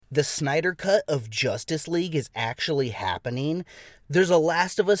the Snyder Cut of Justice League is actually happening. There's a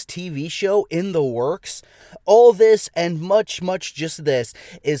Last of Us TV show in the works. All this and much, much just this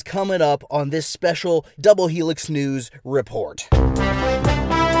is coming up on this special Double Helix News report.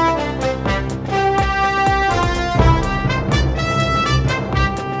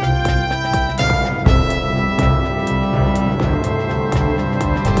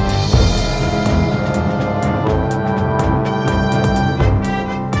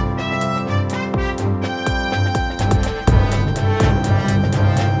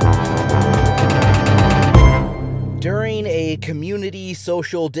 During a community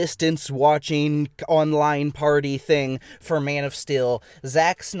social distance watching online party thing for Man of Steel,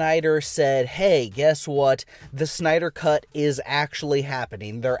 Zack Snyder said, hey, guess what? The Snyder Cut is actually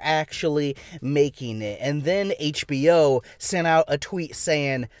happening. They're actually making it. And then HBO sent out a tweet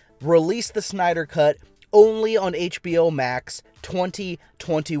saying, release the Snyder Cut only on HBO Max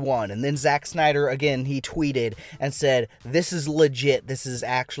 2021. And then Zack Snyder, again, he tweeted and said, this is legit. This is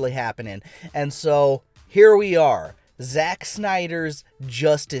actually happening. And so here we are. Zack Snyder's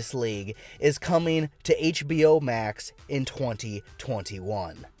Justice League is coming to HBO Max in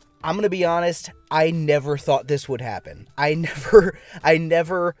 2021. I'm going to be honest, I never thought this would happen. I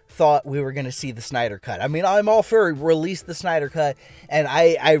never thought we were going to see the Snyder Cut. I mean, I'm all for release the Snyder Cut, and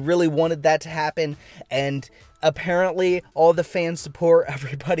I really wanted that to happen, and apparently all the fan support,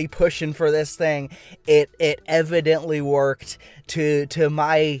 everybody pushing for this thing, it evidently worked to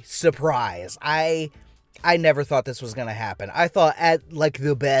my surprise. I never thought this was going to happen. I thought at, like,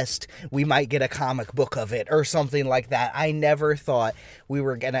 the best, we might get a comic book of it or something like that. I never thought we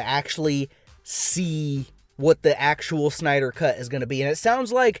were going to actually see what the actual Snyder Cut is going to be. And it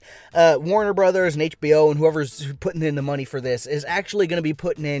sounds like Warner Brothers and HBO and whoever's putting in the money for this is actually going to be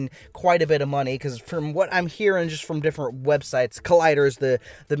putting in quite a bit of money, because from what I'm hearing just from different websites, Collider is the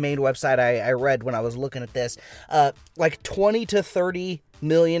main website I read when I was looking at this, like $20 to $30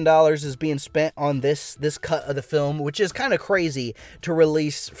 million is being spent on this cut of the film, which is kind of crazy to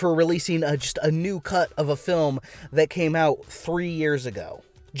releasing just a new cut of a film that came out 3 years ago.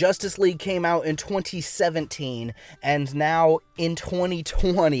 Justice League came out in 2017, and now in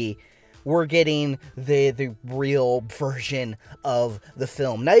 2020, we're getting the real version of the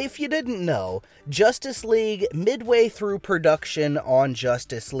film. Now, if you didn't know, Justice League, midway through production on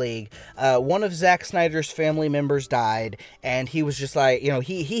Justice League, one of Zack Snyder's family members died, and he was just like, you know,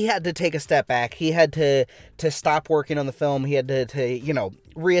 he had to take a step back. He had to stop working on the film. He had to you know,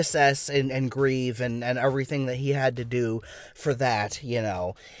 reassess and grieve and everything that he had to do for that, you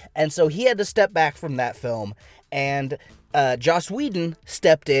know. And so he had to step back from that film, and Joss Whedon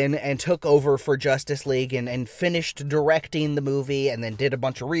stepped in and took over for Justice League and finished directing the movie, and then did a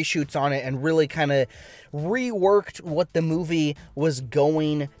bunch of reshoots on it and really kind of reworked what the movie was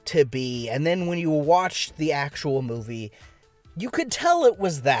going to be. And then when you watch the actual movie, you could tell it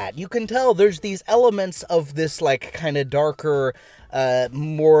was that. You can tell there's these elements of this, like, kind of darker,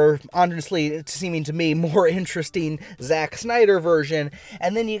 more, honestly, seeming to me, more interesting Zack Snyder version.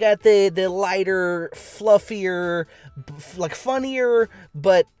 And then you got the lighter, fluffier, like, funnier,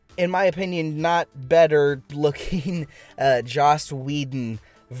 but in my opinion, not better looking Joss Whedon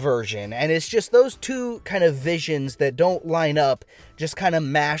version. And it's just those two kind of visions that don't line up, just kind of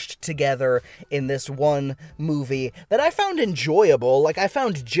mashed together in this one movie that I found enjoyable. Like, I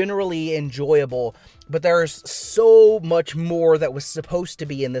found generally enjoyable, but there's so much more that was supposed to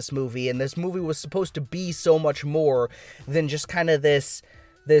be in this movie, and this movie was supposed to be so much more than just kind of this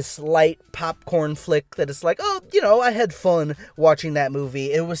light popcorn flick that is like, oh, you know, I had fun watching that movie.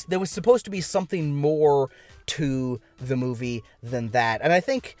 There was supposed to be something more to the movie than that. And I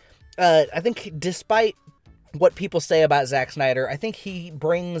think despite what people say about Zack Snyder, I think he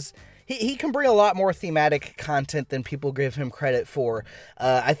can bring a lot more thematic content than people give him credit for.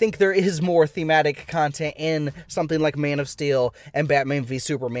 I think there is more thematic content in something like Man of Steel and Batman v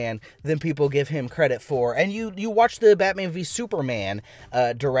Superman than people give him credit for. And you watch the Batman v Superman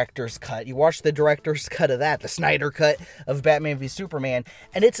director's cut. You watch the director's cut of that, the Snyder cut of Batman v Superman,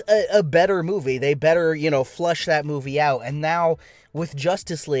 and it's a better movie. They better, you know, flush that movie out. And now with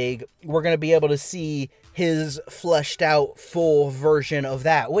Justice League, we're going to be able to see his fleshed out full version of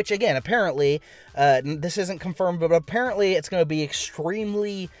that, which again, apparently, this isn't confirmed, but apparently it's going to be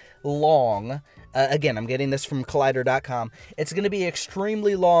extremely long. Again, I'm getting this from Collider.com. It's going to be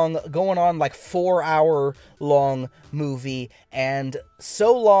extremely long, going on like 4-hour long movie, and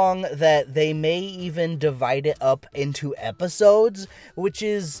so long that they may even divide it up into episodes, which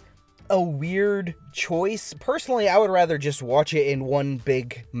is a weird choice. Personally, I would rather just watch it in one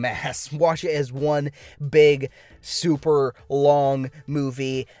big mass. Watch it as one big, super long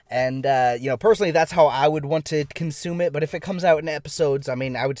movie. And, personally, that's how I would want to consume it. But if it comes out in episodes, I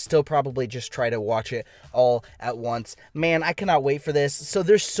mean, I would still probably just try to watch it all at once. Man, I cannot wait for this. So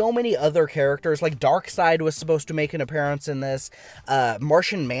there's so many other characters. Like, Darkseid was supposed to make an appearance in this.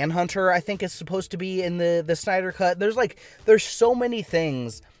 Martian Manhunter, I think, is supposed to be in the Snyder Cut. There's so many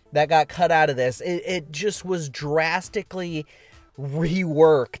things that got cut out of this. It just was drastically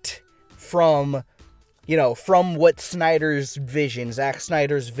reworked from what Zack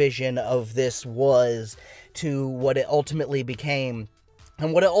Snyder's vision of this was to what it ultimately became.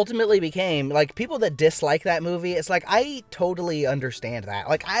 And what it ultimately became, like, people that dislike that movie, it's like, I totally understand that.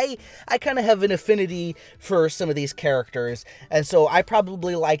 Like, I kind of have an affinity for some of these characters, and so I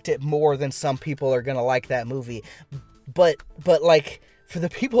probably liked it more than some people are gonna like that movie. But like, for the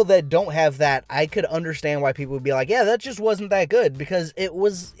people that don't have that, I could understand why people would be like, yeah, that just wasn't that good, because it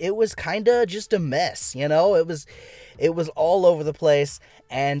was kind of just a mess, It was all over the place,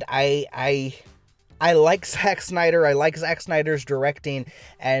 and I like Zack Snyder. I like Zack Snyder's directing,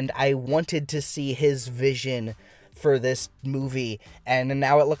 and I wanted to see his vision for this movie, and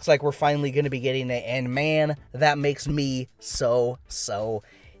now it looks like we're finally going to be getting it, and man, that makes me so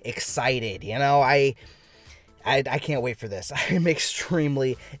excited. I can't wait for this. I'm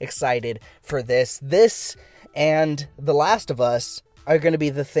extremely excited for this. This and The Last of Us are going to be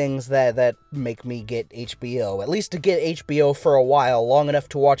the things that make me get HBO. At least to get HBO for a while, long enough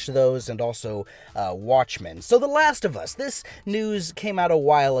to watch those, and also Watchmen. So The Last of Us. This news came out a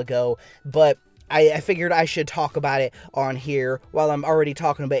while ago, but I figured I should talk about it on here while I'm already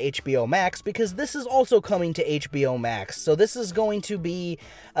talking about HBO Max, because this is also coming to HBO Max. So this is going to be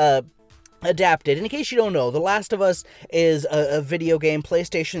adapted. In case you don't know, The Last of Us is a video game,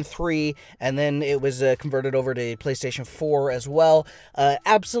 PlayStation 3, and then it was converted over to PlayStation 4 as well.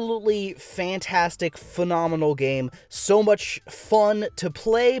 Absolutely fantastic, phenomenal game. So much fun to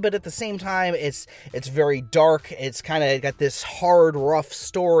play, but at the same time, it's very dark. It's kind of got this hard, rough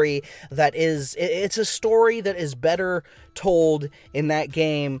story it's a story that is better told in that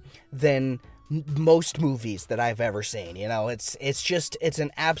game than most movies that I've ever seen. It's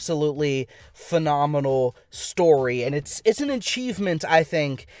an absolutely phenomenal story, and it's an achievement, I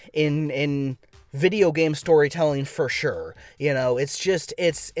think, in video game storytelling for sure.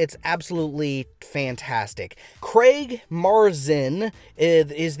 It's absolutely fantastic. Craig Mazin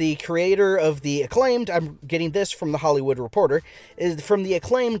is the creator of the acclaimed, I'm getting this from The Hollywood Reporter, is from the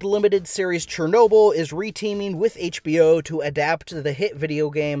acclaimed limited series Chernobyl, is reteaming with HBO to adapt the hit video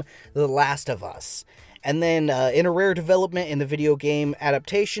game The Last of Us. And then, in a rare development in the video game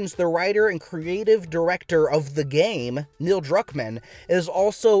adaptations, the writer and creative director of the game, Neil Druckmann, is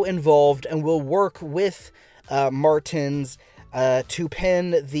also involved and will work with Martins to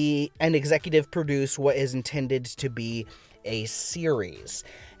pen and executive produce what is intended to be a series.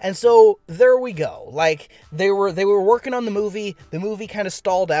 And so there we go. Like, they were working on the movie. The movie kind of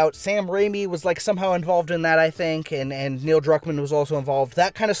stalled out. Sam Raimi was like somehow involved in that, I think, and Neil Druckmann was also involved.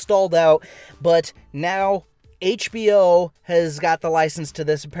 That kind of stalled out, but now HBO has got the license to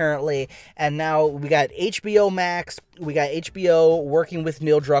this, apparently, and now we got HBO Max, we got HBO working with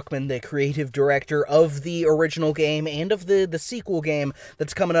Neil Druckmann, the creative director of the original game and of the sequel game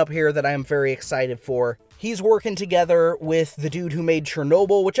that's coming up here that I'm very excited for. He's working together with the dude who made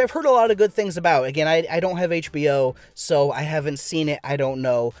Chernobyl, which I've heard a lot of good things about. Again, I don't have HBO, so I haven't seen it, I don't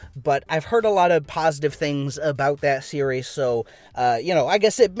know, but I've heard a lot of positive things about that series, so, I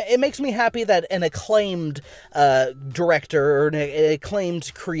guess it makes me happy that an acclaimed director, or an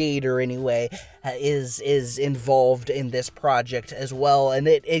acclaimed creator, anyway, is involved in this project as well, and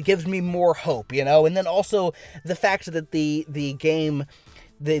it gives me more hope, and then also the fact that the game...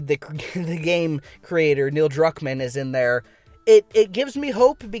 The game creator, Neil Druckmann, is in there. It gives me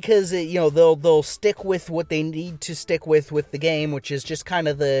hope because they'll stick with what they need to stick with the game, which is just kind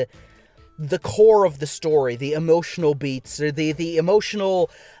of the core of the story, the emotional beats, or the emotional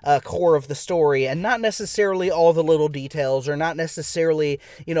core of the story, and not necessarily all the little details, or not necessarily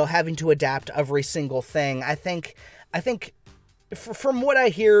having to adapt every single thing. I think from what I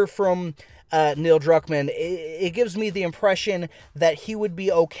hear from Neil Druckmann, it gives me the impression that he would be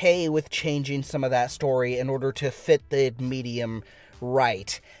okay with changing some of that story in order to fit the medium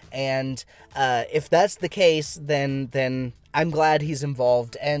right. And if that's the case, then I'm glad he's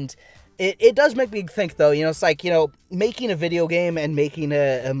involved. And it does make me think, though, it's like, making a video game and making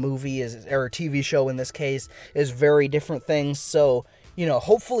a movie or a TV show in this case is very different things. So,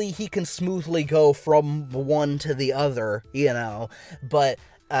 hopefully he can smoothly go from one to the other, but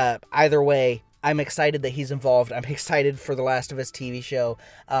either way, I'm excited that he's involved. I'm excited for the Last of Us TV show.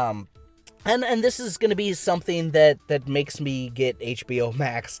 And this is going to be something that makes me get HBO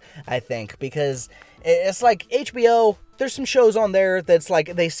Max, I think, because it's like HBO, there's some shows on there that's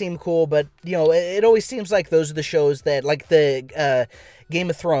like, they seem cool, but, you know, it always seems like those are the shows that, like the Game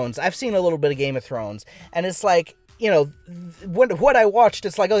of Thrones. I've seen a little bit of Game of Thrones, and it's like, you know, what I watched,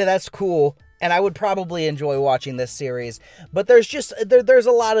 it's like, okay, that's cool, and I would probably enjoy watching this series, but there's just, there's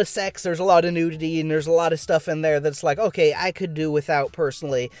a lot of sex, there's a lot of nudity, and there's a lot of stuff in there that's like, okay, I could do without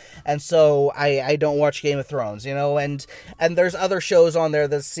personally, and so I don't watch Game of Thrones, you know, and there's other shows on there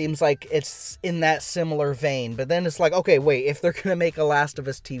that seems like it's in that similar vein, but then it's like, okay, wait, if they're gonna make a Last of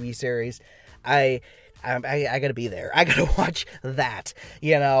Us TV series, I gotta be there. I gotta watch that.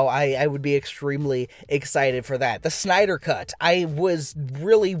 You know, I would be extremely excited for that. The Snyder Cut. I was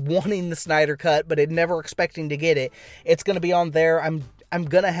really wanting the Snyder Cut, but never expecting to get it. It's gonna be on there. I'm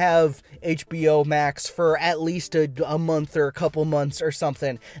gonna have HBO Max for at least a month or a couple months or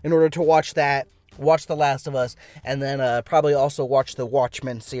something in order to watch that. Watch The Last of Us, and then probably also watch the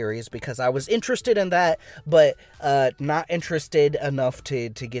Watchmen series, because I was interested in that, but not interested enough to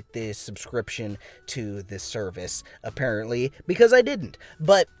get the subscription to this service, apparently, because I didn't.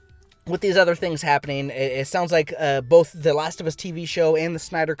 But with these other things happening, it sounds like both The Last of Us TV show and the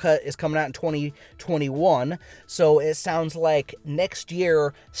Snyder Cut is coming out in 2021, so it sounds like next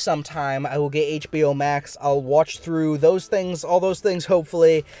year sometime I will get HBO Max. I'll watch through those things, all those things,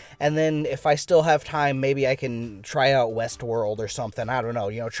 hopefully, and then if I still have time, maybe I can try out Westworld or something. I don't know,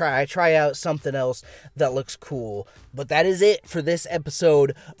 you know, try out something else that looks cool. But that is it for this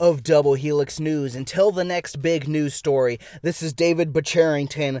episode of Double Helix News. Until the next big news story, this is David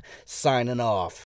Butcherington signing off.